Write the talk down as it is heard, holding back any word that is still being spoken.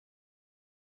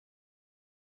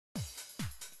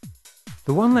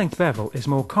The one-length bevel is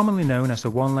more commonly known as the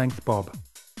one-length bob.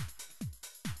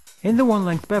 In the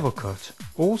one-length bevel cut,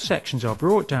 all sections are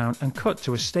brought down and cut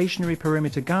to a stationary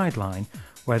perimeter guideline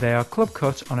where they are club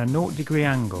cut on a 0°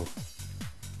 angle.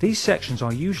 These sections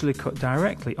are usually cut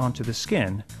directly onto the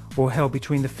skin or held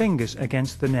between the fingers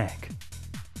against the neck.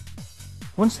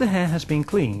 Once the hair has been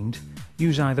cleaned,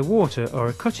 use either water or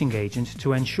a cutting agent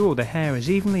to ensure the hair is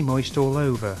evenly moist all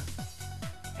over.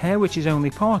 Hair which is only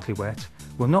partly wet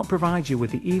will not provide you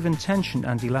with the even tension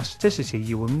and elasticity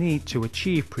you will need to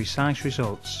achieve precise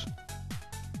results.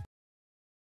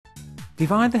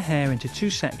 Divide the hair into two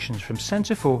sections from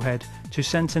centre forehead to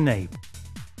centre nape.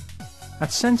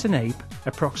 At centre nape,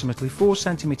 approximately 4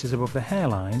 cm above the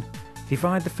hairline,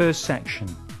 divide the first section.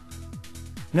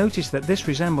 Notice that this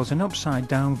resembles an upside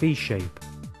down V shape.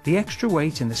 The extra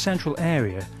weight in the central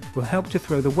area will help to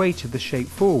throw the weight of the shape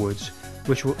forwards,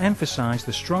 which will emphasise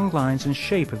the strong lines and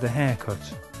shape of the haircut.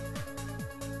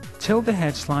 Tilt the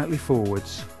head slightly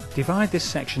forwards, divide this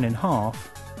section in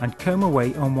half and comb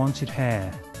away unwanted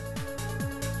hair.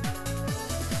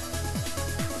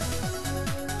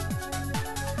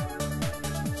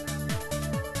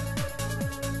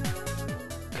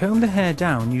 Comb the hair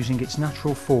down using its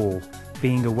natural fall,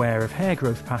 being aware of hair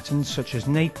growth patterns such as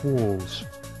nape whorls.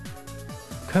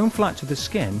 Comb flat to the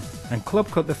skin and club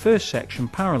cut the first section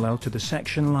parallel to the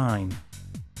section line.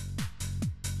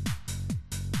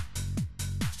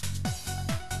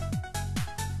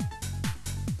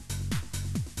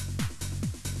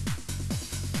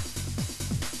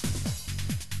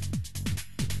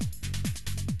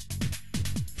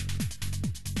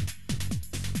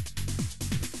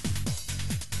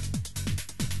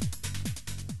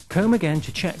 Comb again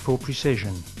to check for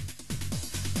precision.